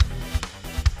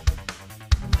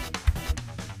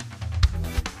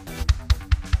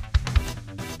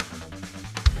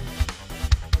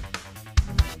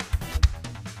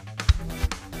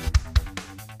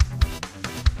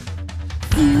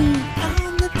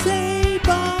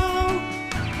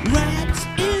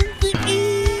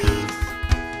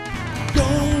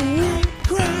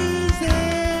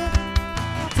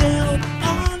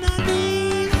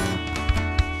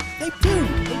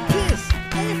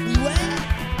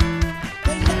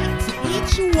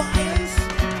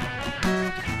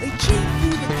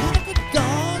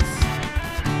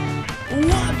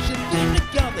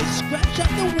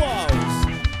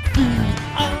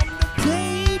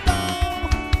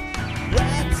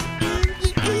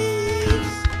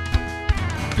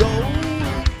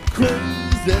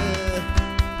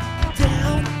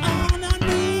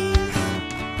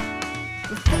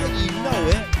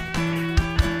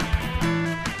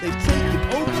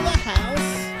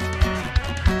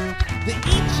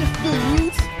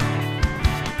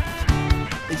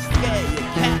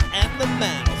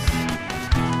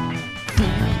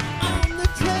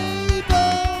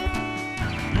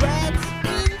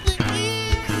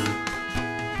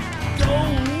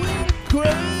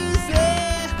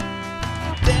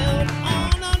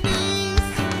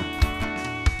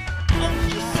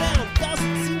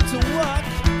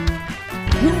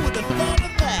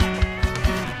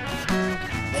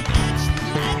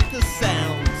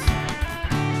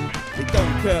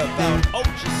about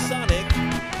ultrasonic.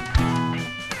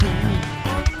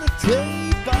 On the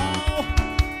table,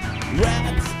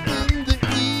 rats in the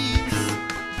east,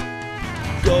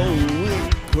 going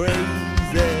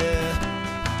crazy,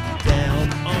 down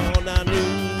on our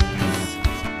knees.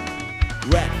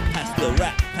 Rat pasta,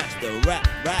 rat pasta, rat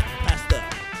pasta,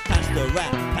 pasta,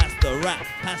 rat pasta, rat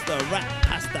pasta, rat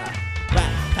pasta,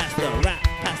 rat pasta, rat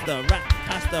pasta, rat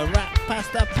pasta, rat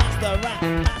pasta, pasta, rat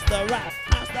pasta, rat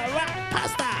pasta, rat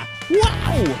pasta.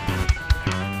 Wow!